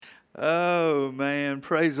Oh man,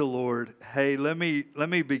 praise the Lord. Hey, let me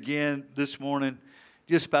begin this morning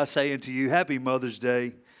just by saying to you, Happy Mother's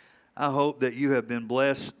Day. I hope that you have been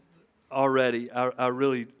blessed already. I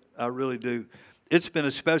really do. It's been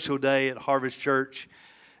a special day at Harvest Church.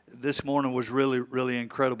 This morning was really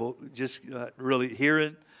incredible. Just really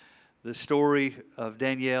hearing the story of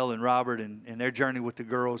Danielle and Robert and their journey with the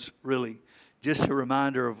girls. Really, just a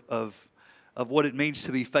reminder of what it means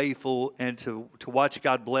to be faithful and to watch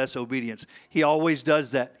God bless obedience. He always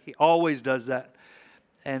does that. He always does that.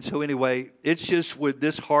 And so anyway, it's just with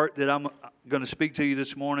this heart that I'm going to speak to you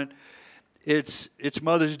this morning. It's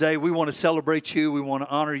Mother's Day. We want to celebrate you. We want to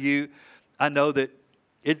honor you. I know that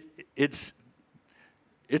it's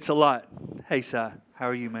a lot. Hey, Si, how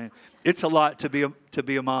are you, man? It's a lot to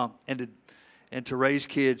be a mom and to raise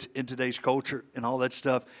kids in today's culture and all that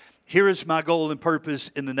stuff. Here is my goal and purpose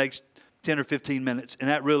in the next 10 or 15 minutes,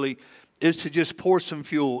 and that really is to just pour some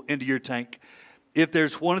fuel into your tank. If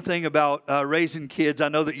there's one thing about raising kids, I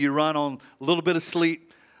know that you run on a little bit of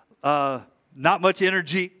sleep, not much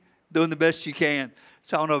energy, doing the best you can.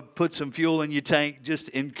 So I want to put some fuel in your tank, just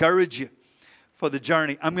to encourage you for the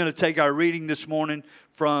journey. I'm going to take our reading this morning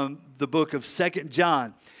from the book of 2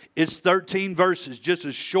 John. It's 13 verses, just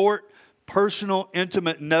a short, personal,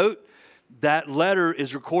 intimate note. That letter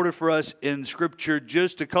is recorded for us in Scripture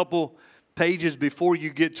just a couple pages before you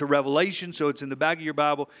get to Revelation, so it's in the back of your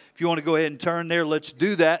Bible. If you want to go ahead and turn there, let's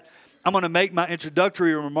do that. I'm going to make my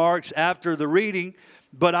introductory remarks after the reading,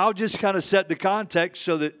 but I'll just kind of set the context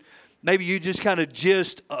so that maybe you just kind of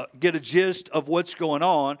get a gist of what's going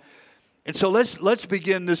on. And so let's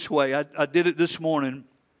begin this way. I did it this morning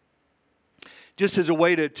just as a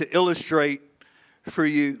way to illustrate for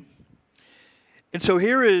you. And so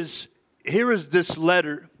here is this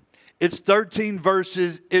letter. It's 13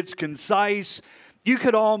 verses. It's concise. You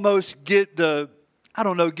could almost get the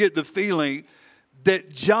feeling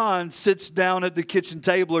that John sits down at the kitchen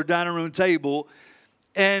table or dining room table,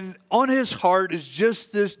 and on his heart is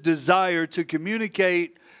just this desire to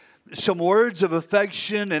communicate some words of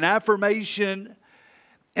affection and affirmation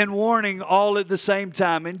and warning all at the same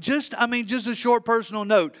time. And just a short personal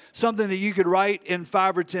note, something that you could write in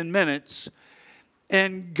 5 or 10 minutes.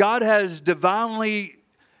 And God has divinely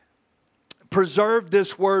preserved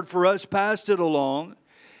this word for us, passed it along.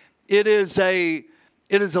 It is a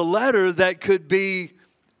letter that could be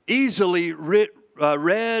easily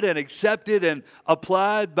read and accepted and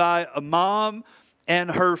applied by a mom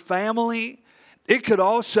and her family. It could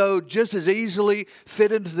also just as easily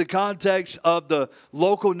fit into the context of the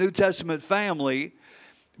local New Testament family.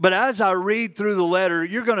 But as I read through the letter,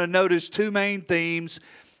 you're going to notice two main themes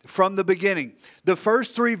from the beginning. The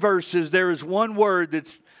first 3 verses, there is one word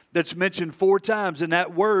that's mentioned 4 times, and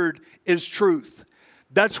that word is truth.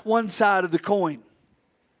 That's one side of the coin.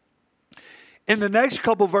 In the next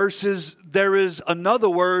couple verses, there is another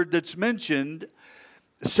word that's mentioned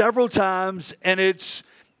several times, and it's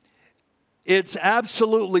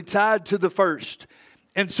absolutely tied to the first.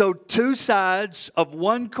 And so 2 sides of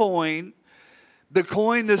one coin. The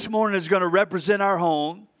coin this morning is going to represent our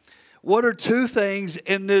home. What are 2 things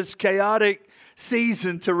in this chaotic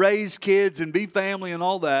season to raise kids and be family and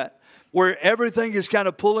all that, where everything is kind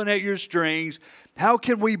of pulling at your strings? How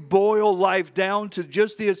can we boil life down to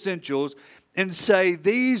just the essentials and say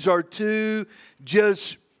these are 2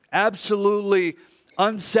 just absolutely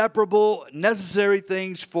inseparable, necessary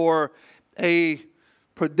things for a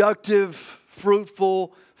productive,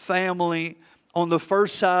 fruitful family? On the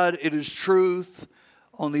first side, it is truth.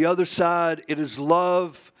 On the other side, it is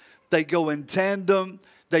love. They go in tandem.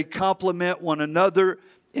 They complement one another.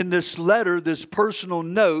 In this letter, this personal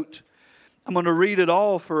note, I'm going to read it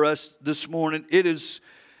all for us this morning. It is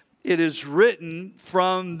written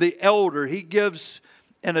from the elder. He gives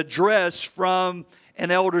an address from an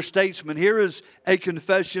elder statesman. Here is a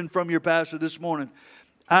confession from your pastor this morning.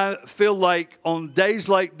 I feel like on days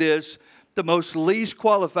like this, the most least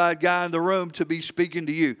qualified guy in the room to be speaking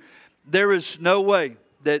to you. There is no way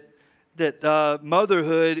that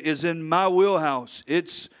motherhood is in my wheelhouse.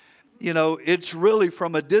 It's really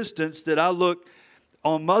from a distance that I look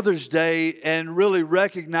on Mother's Day and really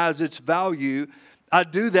recognize its value. I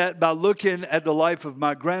do that by looking at the life of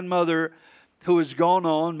my grandmother who has gone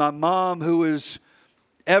on, my mom who is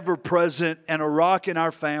ever present and a rock in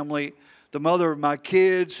our family, the mother of my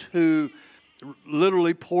kids who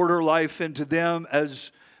literally poured her life into them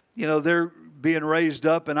as, they're being raised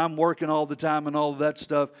up and I'm working all the time and all of that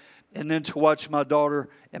stuff. And then to watch my daughter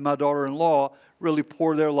and my daughter-in-law really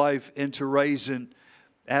pour their life into raising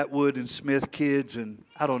Atwood and Smith kids and,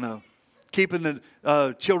 keeping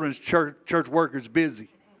the children's church workers busy.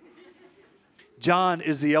 John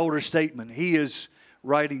is the elder statesman. He is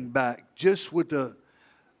writing back just with a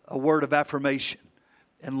word of affirmation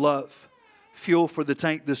and love. Fuel for the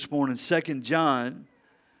tank this morning. 2 John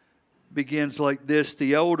begins like this.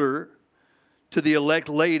 The elder to the elect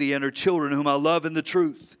lady and her children whom I love in the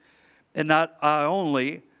truth. And not I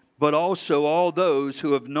only, but also all those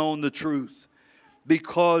who have known the truth.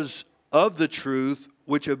 Because of the truth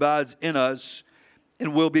which abides in us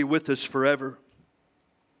and will be with us forever.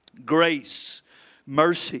 Grace,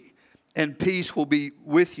 mercy, and peace will be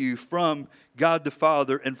with you from God the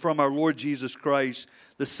Father and from our Lord Jesus Christ,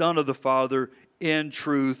 the Son of the Father, in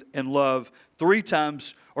truth and love. 3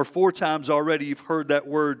 times or 4 times already you've heard that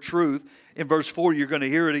word truth. In verse 4 you're going to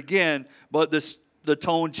hear it again, but the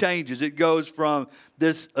tone changes. It goes from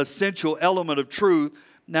this essential element of truth.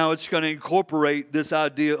 Now it's going to incorporate this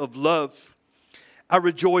idea of love. I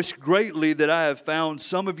rejoice greatly that I have found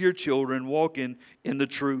some of your children walking in the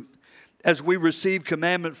truth, as we receive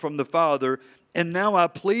commandment from the Father. And now I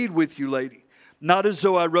plead with you, lady, not as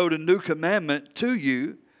though I wrote a new commandment to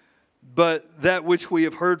you, but that which we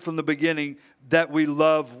have heard from the beginning, that we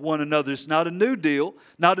love one another. It's not a new deal,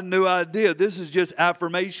 not a new idea. This is just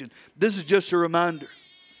affirmation. This is just a reminder.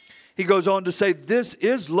 He goes on to say, this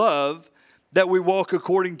is love, that we walk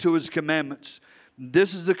according to his commandments.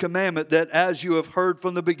 This is the commandment, that as you have heard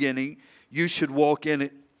from the beginning, you should walk in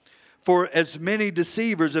it. For as many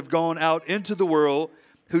deceivers have gone out into the world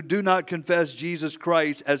who do not confess Jesus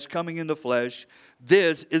Christ as coming in the flesh,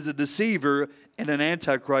 this is a deceiver and an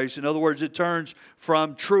antichrist. In other words, it turns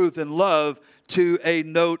from truth and love to a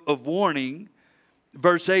note of warning.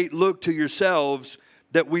 Verse 8, look to yourselves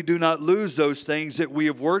that we do not lose those things that we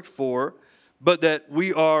have worked for, but that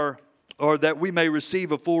we may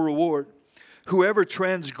receive a full reward. Whoever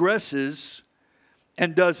transgresses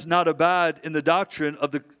and does not abide in the doctrine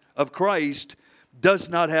of Christ does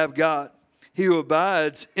not have God. He who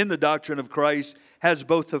abides in the doctrine of Christ has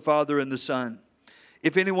both the Father and the Son.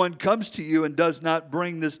 If anyone comes to you and does not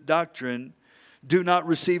bring this doctrine, do not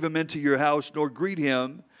receive him into your house, nor greet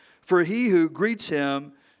him, for he who greets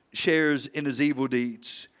him shares in his evil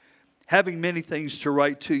deeds. Having many things to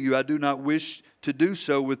write to you, I do not wish to do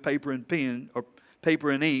so with paper and pen or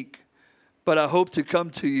paper and ink, but I hope to come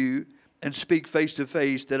to you and speak face to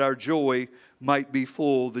face, that our joy might be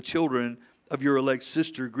full. The children of your elect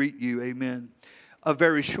sister greet you. Amen. A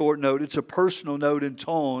very short note. It's a personal note in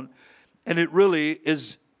tone, and it really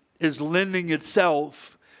is lending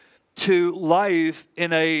itself to life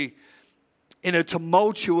in a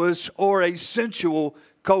tumultuous or a sensual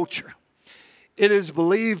culture. It is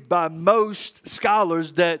believed by most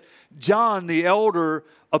scholars that John, the elder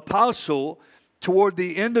apostle, toward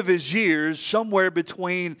the end of his years, somewhere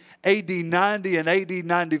between AD 90 and AD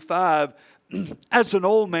 95, as an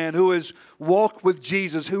old man who has walked with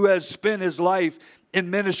Jesus, who has spent his life in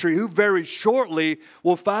ministry, who very shortly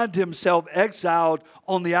will find himself exiled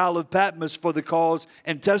on the Isle of Patmos for the cause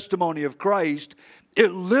and testimony of Christ.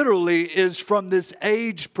 It literally is from this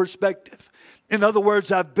age perspective. In other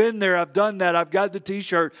words, I've been there, I've done that, I've got the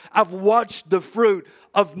t-shirt, I've watched the fruit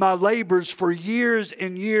of my labors for years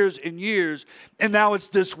and years and years. And now it's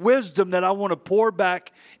this wisdom that I want to pour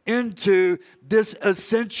back into this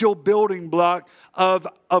essential building block of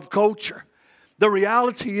culture. The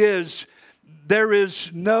reality is, there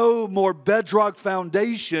is no more bedrock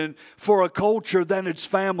foundation for a culture than its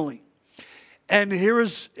family. And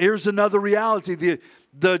here's another reality.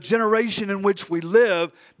 The generation in which we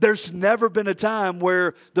live, there's never been a time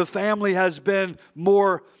where the family has been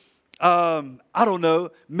more,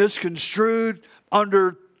 misconstrued,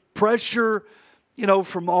 under pressure,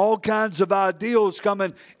 from all kinds of ideals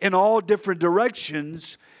coming in all different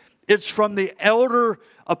directions. It's from the elder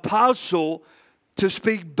apostle to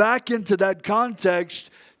speak back into that context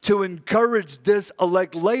to encourage this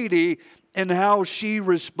elect lady and how she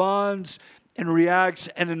responds and reacts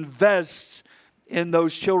and invests in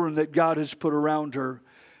those children that God has put around her.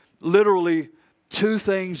 Literally, 2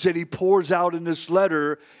 things that he pours out in this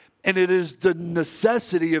letter, and it is the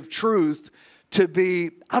necessity of truth to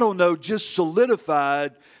be, just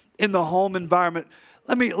solidified in the home environment.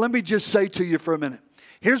 Let me just say to you for a minute.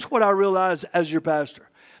 Here's what I realize as your pastor.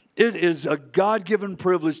 It is a God-given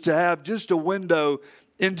privilege to have just a window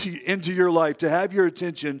into your life, to have your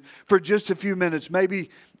attention for just a few minutes, maybe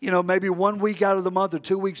 1 week out of the month or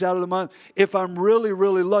 2 weeks out of the month. If I'm really,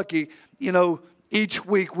 really lucky, each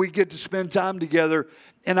week we get to spend time together,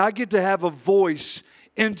 and I get to have a voice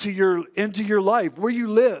into your life, where you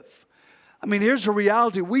live. Here's the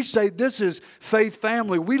reality. We say this is faith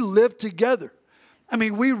family. We live together.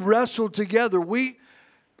 We wrestle together. We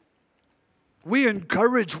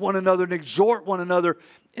encourage one another and exhort one another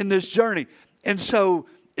in this journey. And so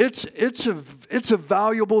it's a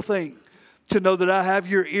valuable thing to know that I have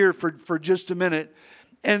your ear for just a minute.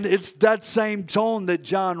 And it's that same tone that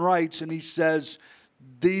John writes, and he says,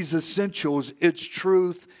 these essentials, it's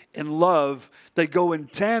truth and love. They go in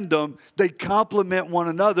tandem. They complement one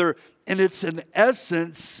another. And it's in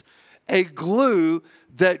essence a glue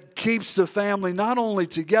that keeps the family not only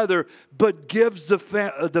together, but gives the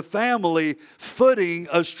family footing,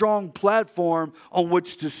 a strong platform on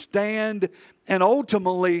which to stand, and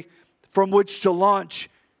ultimately from which to launch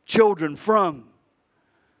children from.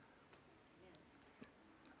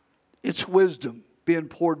 It's wisdom being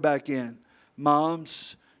poured back in.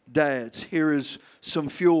 Moms, dads, here is some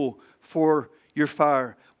fuel for your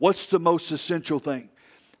fire. What's the most essential thing?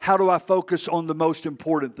 How do I focus on the most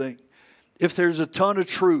important thing? If there's a ton of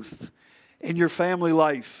truth in your family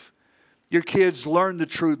life, your kids learn the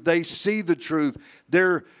truth, they see the truth,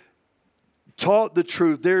 they're taught the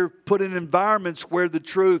truth, they're put in environments where the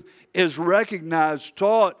truth is recognized,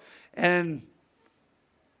 taught, and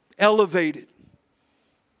elevated.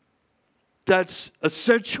 That's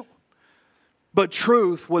essential. But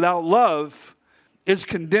truth without love is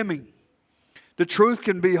condemning. The truth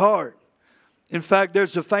can be hard. In fact,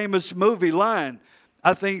 there's a famous movie line.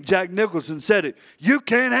 I think Jack Nicholson said it. You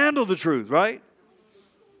can't handle the truth, right?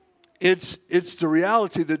 It's the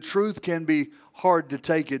reality that truth can be hard to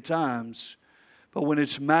take at times. But when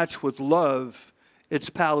it's matched with love, it's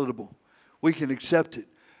palatable. We can accept it.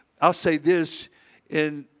 I'll say this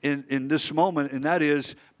in this moment, and that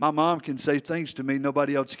is, my mom can say things to me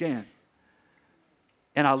nobody else can.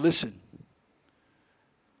 And I listen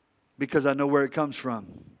because I know where it comes from.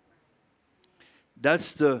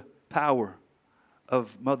 That's the power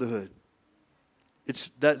of motherhood. It's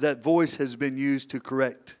that voice has been used to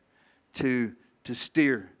correct, to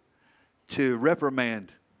steer, to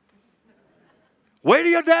reprimand. Wait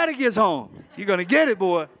till your daddy gets home. You're going to get it,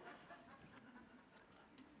 boy.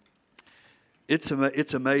 It's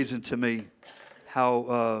amazing to me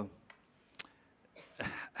how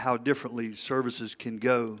differently services can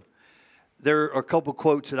go. There are a couple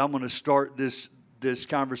quotes that I'm going to start this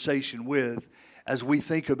conversation with as we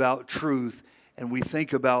think about truth and we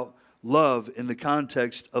think about love in the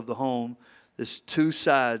context of the home. This two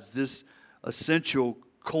sides, this essential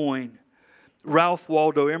coin. Ralph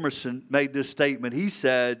Waldo Emerson made this statement. He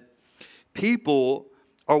said, people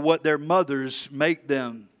are what their mothers make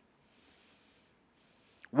them.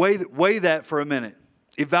 Weigh that for a minute.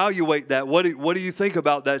 Evaluate that. What do you think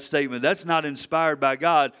about that statement? That's not inspired by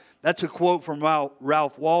God. That's a quote from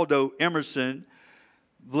Ralph Waldo Emerson.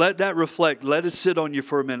 Let that reflect. Let it sit on you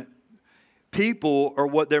for a minute. People are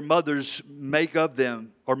what their mothers make of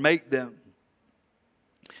them or make them.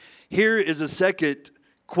 Here is a second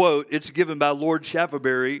quote. It's given by Lord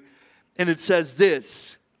Chaffeberry, and it says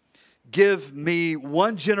this: give me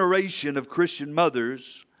one generation of Christian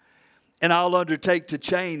mothers, and I'll undertake to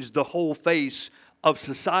change the whole face of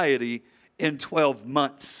society in 12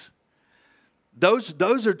 months. Those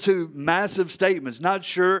are two massive statements. Not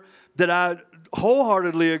sure that I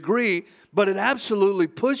wholeheartedly agree, but it absolutely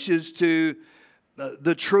pushes to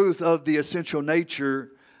the truth of the essential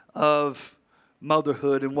nature of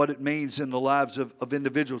motherhood and what it means in the lives of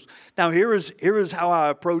individuals. Now, here is how I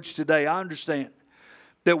approach today. I understand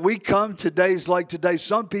that we come to days like today.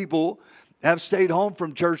 Some people have stayed home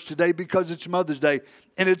from church today because it's Mother's Day,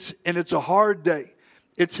 and it's a hard day.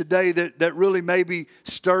 It's a day that really maybe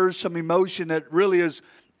stirs some emotion that really is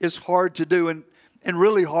hard to do and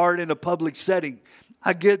really hard in a public setting.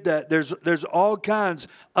 I get that. There's all kinds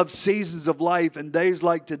of seasons of life, and days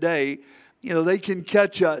like today, they can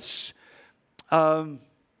catch us, I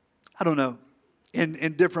don't know,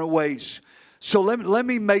 in different ways. So let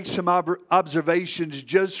me make some observations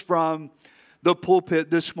just from the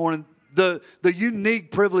pulpit this morning. The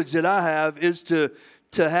unique privilege that I have is to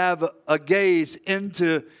have a gaze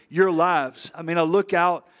into your lives. I mean, I look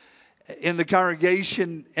out in the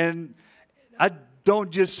congregation and I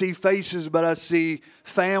don't just see faces, but I see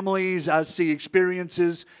families, I see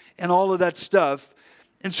experiences and all of that stuff.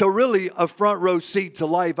 And so really a front row seat to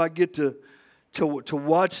life. I get to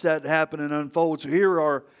watch that happen and unfold. So here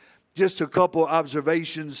are just a couple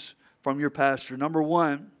observations from your pastor. Number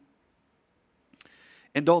one,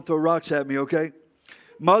 and don't throw rocks at me, okay?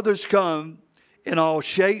 Mothers come in all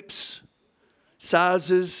shapes,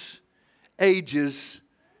 sizes, ages,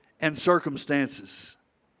 and circumstances.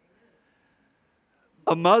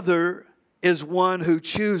 A mother is one who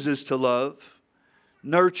chooses to love,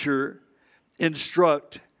 nurture,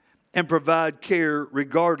 instruct, and provide care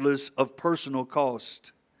regardless of personal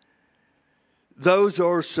cost. Those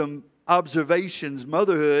are some observations.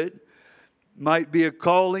 Motherhood might be a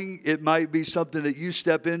calling. It might be something that you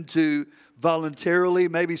step into voluntarily,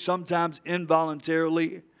 maybe sometimes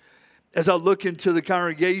involuntarily. As I look into the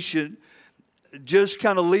congregation, just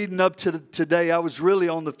kind of leading up to today, I was really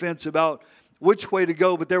on the fence about which way to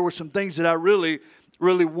go, but there were some things that I really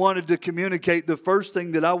wanted to communicate. The first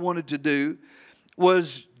thing that I wanted to do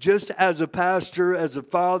was, just as a pastor, as a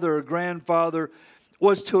father, a grandfather,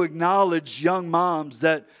 was to acknowledge young moms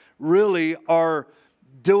that really are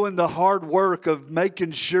doing the hard work of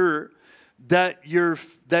making sure that your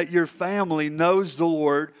family knows the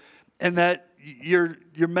Lord, and that you're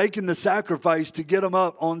making the sacrifice to get them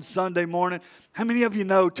up on Sunday morning. How many of you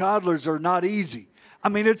know toddlers are not easy? I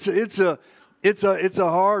mean, it's a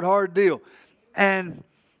hard deal. And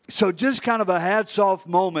so just kind of a hats off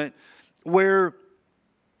moment where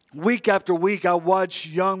week after week I watch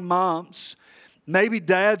young moms, maybe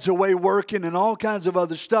dad's away working and all kinds of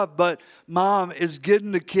other stuff, but mom is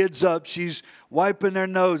getting the kids up. She's wiping their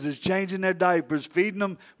noses, changing their diapers, feeding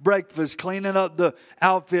them breakfast, cleaning up the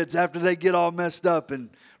outfits after they get all messed up, and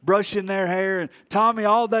brushing their hair, and Tommy,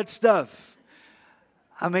 all that stuff.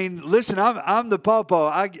 I mean, listen, I'm the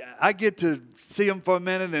pawpaw. I get to see them for a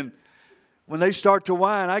minute, and when they start to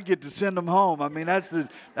whine, I get to send them home. I mean, that's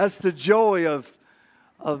the joy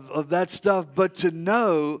of that stuff. But to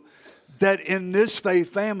know that in this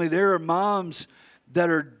faith family, there are moms that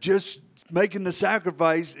are just making the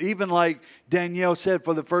sacrifice. Even like Danielle said,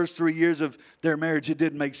 for the first 3 years of their marriage, it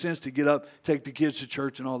didn't make sense to get up, take the kids to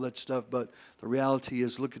church and all that stuff. But the reality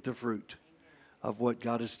is, look at the fruit of what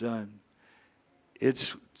God has done.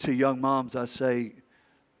 It's to young moms, I say,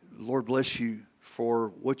 Lord bless you for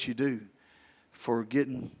what you do, for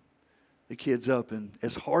getting the kids up. And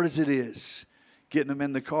as hard as it is, getting them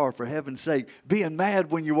in the car, for heaven's sake, being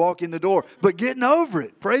mad when you walk in the door, but getting over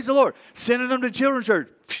it. Praise the Lord. Sending them to children's church.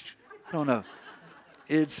 I don't know.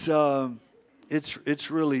 It's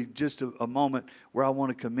really just a moment where I want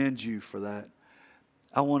to commend you for that.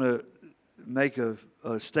 I want to make a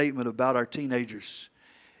statement about our teenagers.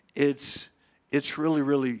 It's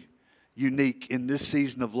really unique in this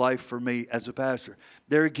season of life for me as a pastor.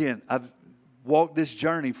 There again, I've walked this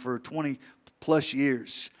journey for 20 plus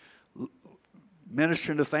years,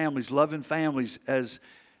 ministering to families, loving families as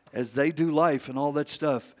they do life and all that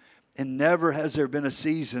stuff. And never has there been a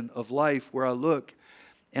season of life where I look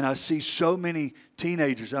and I see so many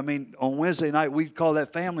teenagers. I mean, on Wednesday night, we call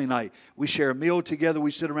that family night. We share a meal together.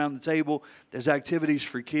 We sit around the table. There's activities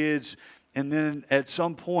for kids. And then at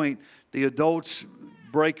some point, the adults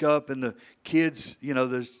break up and the kids,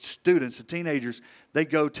 the students, the teenagers, they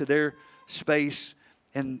go to their space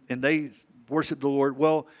and they worship the Lord.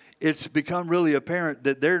 Well, it's become really apparent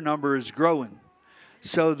that their number is growing.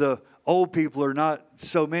 So the old people are not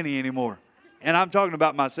so many anymore. And I'm talking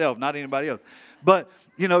about myself, not anybody else. But,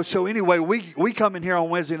 so anyway, we come in here on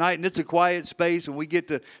Wednesday night, and it's a quiet space, and we get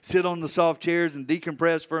to sit on the soft chairs and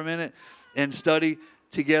decompress for a minute and study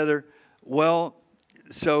together. Well,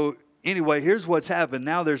 so anyway, here's what's happened.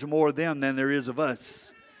 Now there's more of them than there is of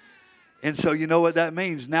us. And so you know what that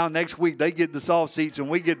means. Now next week they get the soft seats and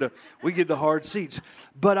we get the hard seats.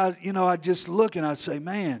 But I just look and I say,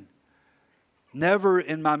 man, never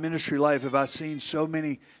in my ministry life have I seen so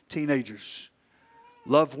many teenagers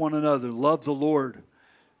love one another, love the Lord,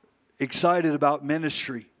 excited about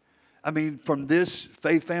ministry. I mean, from this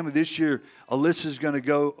faith family this year, Alyssa's going to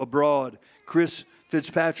go abroad. Chris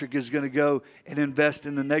Fitzpatrick is going to go and invest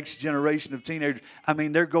in the next generation of teenagers. I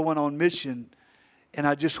mean, they're going on mission. And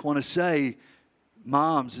I just want to say,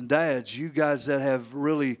 moms and dads, you guys that have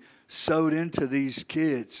really sowed into these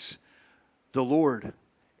kids, the Lord,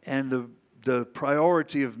 and the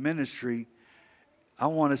priority of ministry, I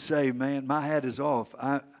want to say, man, my hat is off.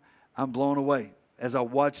 I'm blown away as I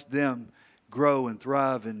watch them grow and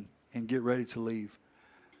thrive and get ready to leave.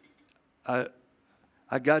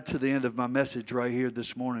 I got to the end of my message right here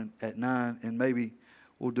this morning at 9, and maybe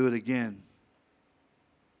we'll do it again.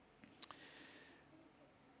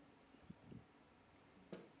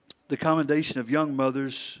 The commendation of young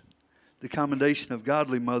mothers, the commendation of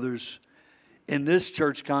godly mothers. In this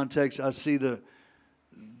church context, I see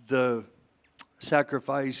the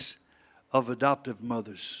sacrifice of adoptive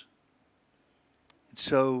mothers.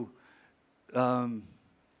 So,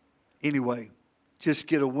 anyway, just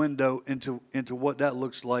get a window into what that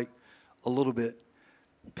looks like a little bit.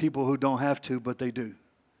 People who don't have to, but they do.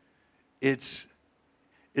 It's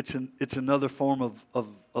another form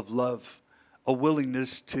of love. A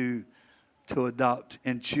willingness to adopt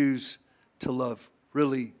and choose to love.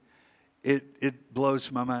 Really, it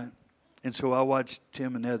blows my mind. And so I watched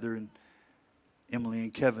Tim and Heather and Emily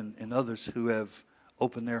and Kevin and others who have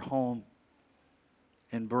opened their home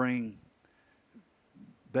and bring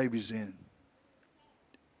babies in.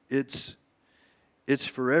 It's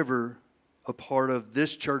forever a part of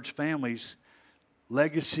this church family's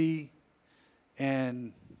legacy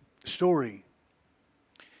and story.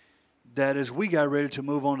 That as we got ready to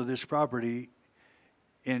move onto this property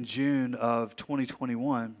in June of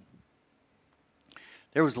 2021,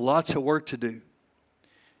 there was lots of work to do.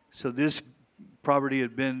 So this property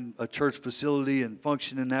had been a church facility and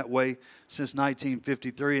functioned in that way since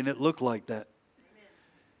 1953, and it looked like that.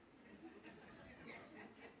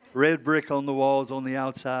 Red brick on the walls on the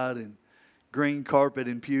outside and green carpet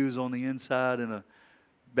and pews on the inside and a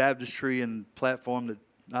baptistry and platform that,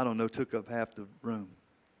 I don't know, took up half the room.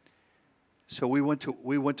 So we went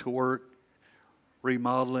to work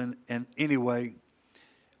remodeling, and anyway,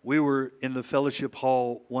 we were in the fellowship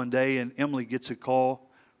hall one day, and Emily gets a call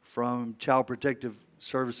from Child Protective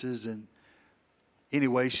Services, and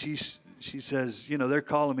anyway, she says, you know, they're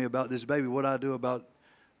calling me about this baby. What do I do about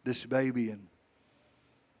this baby? And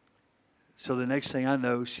so the next thing I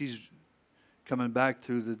know, she's coming back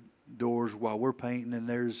through the doors while we're painting, and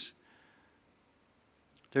there's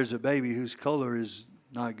a baby whose color is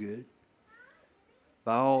not good.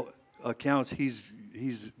 By all accounts,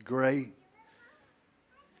 he's gray.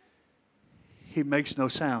 He makes no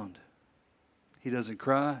sound. He doesn't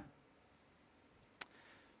cry.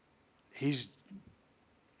 He's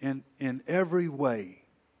in every way.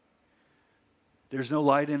 There's no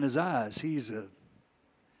light in his eyes. He's a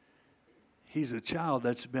child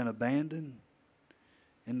that's been abandoned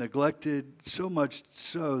and neglected, so much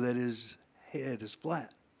so that his head is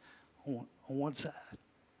flat on one side.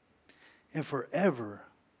 And forever,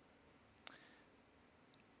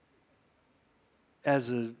 as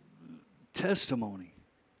a testimony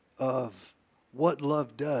of what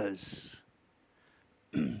love does,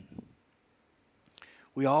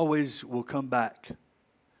 we always will come back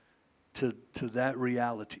to that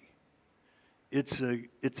reality. It's a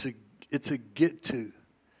get to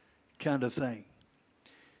kind of thing.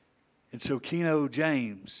 And so Keno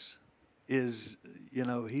James is, you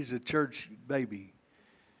know, he's a church baby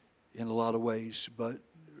in a lot of ways, but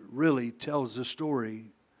really tells the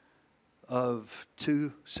story of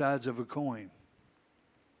two sides of a coin.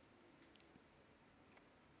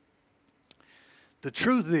 The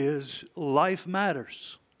truth is, life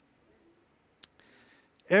matters.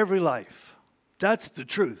 Every life. That's the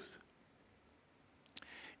truth.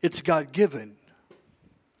 It's God-given.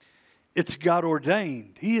 It's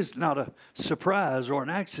God-ordained. He is not a surprise or an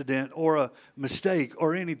accident or a mistake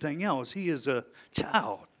or anything else. He is a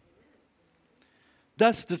child.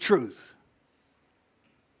 That's the truth.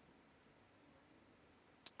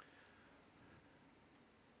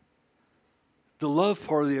 The love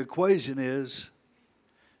part of the equation is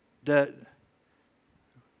that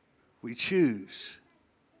we choose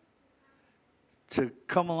to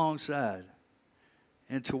come alongside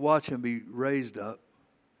and to watch him be raised up.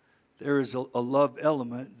 There is a love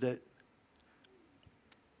element that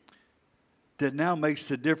now makes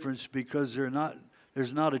the difference, because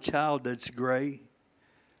there's not a child that's gray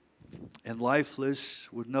and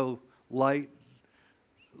lifeless with no light.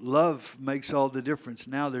 Love makes all the difference.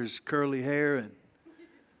 Now there's curly hair and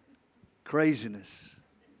craziness.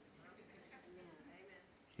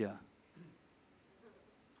 Yeah.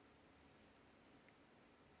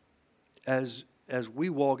 As we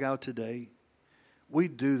walk out today, we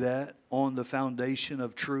do that on the foundation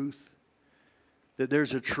of truth. That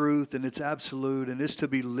there's a truth and it's absolute and it's to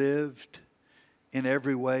be lived in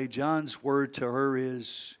every way. John's word to her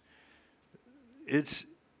is, it's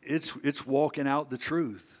walking out the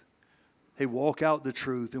truth. Hey, walk out the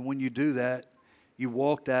truth. And when you do that, you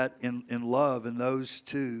walk that in love. And those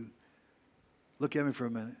two, look at me for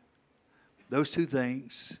a minute. Those two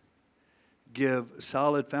things give a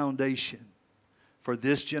solid foundation for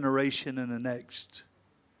this generation and the next.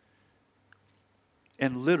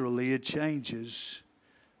 And literally it changes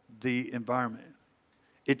the environment.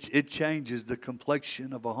 It changes the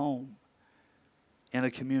complexion of a home and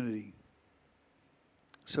a community.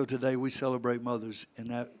 So today we celebrate mothers in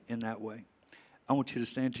that way. I want you to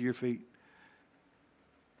stand to your feet.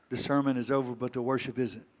 The sermon is over, but the worship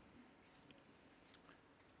isn't.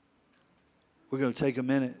 We're going to take a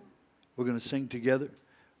minute. We're going to sing together.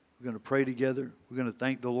 We're going to pray together. We're going to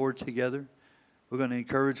thank the Lord together. We're going to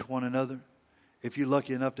encourage one another. If you're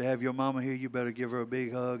lucky enough to have your mama here, you better give her a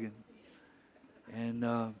big hug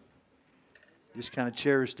and just kind of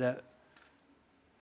cherish that.